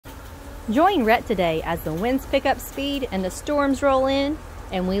Join Rhett today as the winds pick up speed and the storms roll in,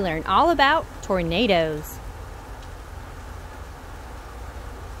 and we learn all about tornadoes.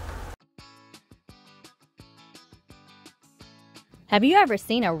 Have you ever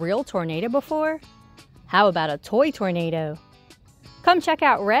seen a real tornado before? How about a toy tornado? Come check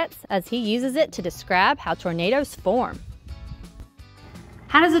out Rhett's as he uses it to describe how tornadoes form.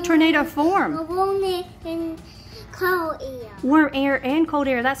 How does a tornado form? Warm air and cold air. Warm air and cold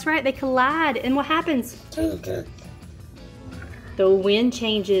air, that's right, they collide, and what happens? The wind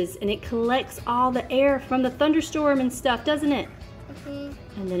changes and it collects all the air from the thunderstorm and stuff, doesn't it?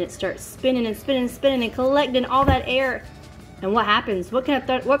 And then it starts spinning and spinning and spinning and collecting all that air. And what happens? What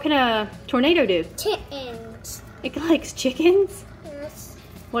can a tornado do? Chickens. It collects chickens? Yes.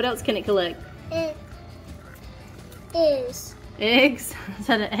 What else can it collect? Eggs. Eggs? Is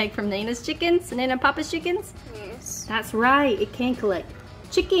that an egg from Nana's chickens? Nana and Papa's chickens? Yes. That's right. It can collect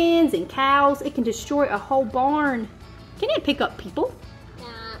chickens and cows. It can destroy a whole barn. Can it pick up people?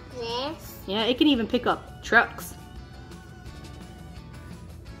 Yes. Yeah, it can even pick up trucks.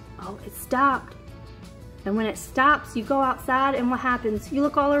 Oh, it stopped. And when it stops, you go outside and what happens? You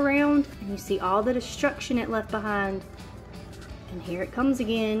look all around and you see all the destruction it left behind. And here it comes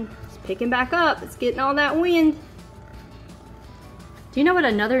again. It's picking back up. It's getting all that wind. Do you know what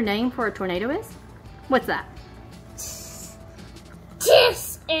another name for a tornado is? What's that?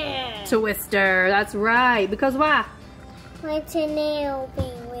 Twister. Twister. That's right. Because why? My tornado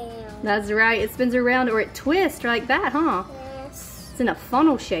being round. That's right. It spins around or it twists like that, huh? Yes. It's in a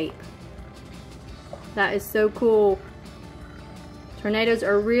funnel shape. That is so cool. Tornadoes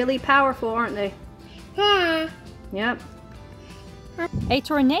are really powerful, aren't they? Yeah. Yep. A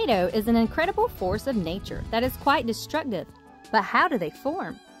tornado is an incredible force of nature that is quite destructive. But how do they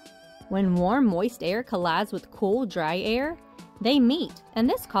form? When warm, moist air collides with cool, dry air, they meet, and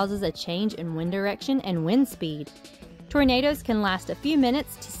this causes a change in wind direction and wind speed. Tornadoes can last a few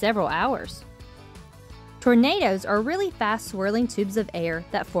minutes to several hours. Tornadoes are really fast swirling tubes of air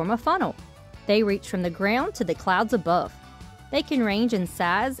that form a funnel. They reach from the ground to the clouds above. They can range in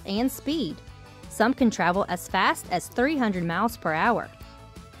size and speed. Some can travel as fast as 300 miles per hour.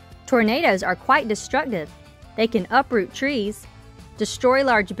 Tornadoes are quite destructive. They can uproot trees, destroy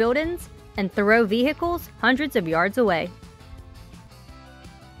large buildings, and throw vehicles hundreds of yards away.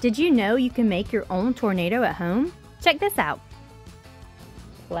 Did you know you can make your own tornado at home? Check this out.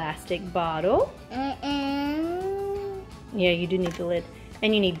 Plastic bottle. Yeah, you do need the lid.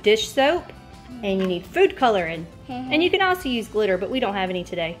 And you need dish soap. And you need food coloring. And you can also use glitter, but we don't have any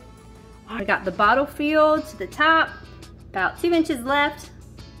today. I got the bottle filled to the top, about 2 inches left.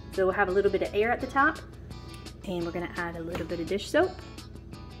 So we'll have a little bit of air at the top. And we're gonna add a little bit of dish soap.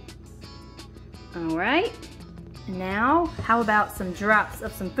 All right. Now, how about some drops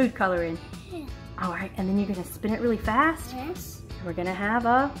of some food coloring? All right, and then you're gonna spin it really fast. Yes. And we're gonna have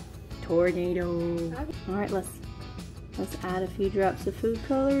a tornado. All right, let's add a few drops of food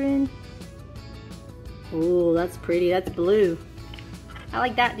coloring. Ooh, that's pretty. That's blue. I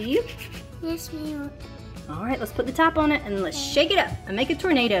like that. Do you? Yes, ma'am. All right, let's put the top on it and let's shake it up and make a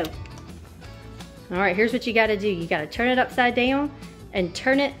tornado. All right, here's what you got to do. You got to turn it upside down and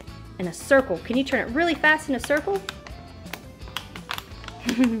turn it in a circle. Can you turn it really fast in a circle?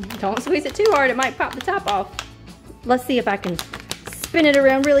 Don't squeeze it too hard. It might pop the top off. Let's see if I can spin it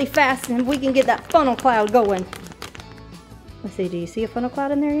around really fast and we can get that funnel cloud going. Let's see. Do you see a funnel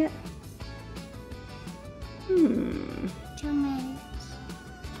cloud in there yet? 2 minutes.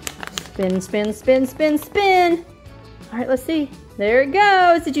 Spin, spin, spin, spin, spin. All right, let's see. There it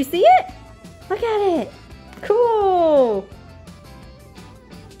goes. Did you see it? Look at it. Cool.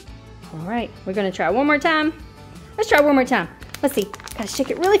 All right, we're gonna try one more time. Let's try one more time. Let's see. Gotta shake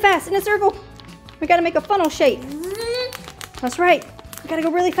it really fast in a circle. We gotta make a funnel shape. That's right. We gotta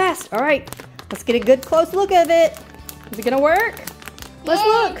go really fast. All right, let's get a good close look of it. Is it gonna work? Let's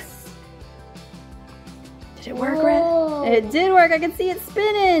look. Did it work, Rhett? It did work. I can see it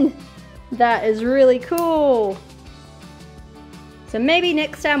spinning. That is really cool. So maybe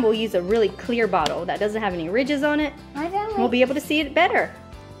next time we'll use a really clear bottle that doesn't have any ridges on it. We'll be able to see it better.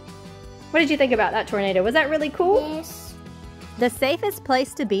 What did you think about that tornado? Was that really cool? Yes. The safest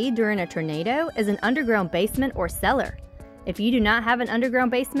place to be during a tornado is an underground basement or cellar. If you do not have an underground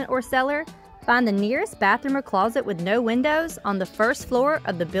basement or cellar, find the nearest bathroom or closet with no windows on the first floor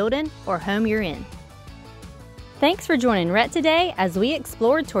of the building or home you're in. Thanks for joining Rhett today as we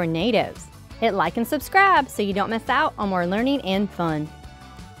explored tornadoes. Hit like and subscribe so you don't miss out on more learning and fun.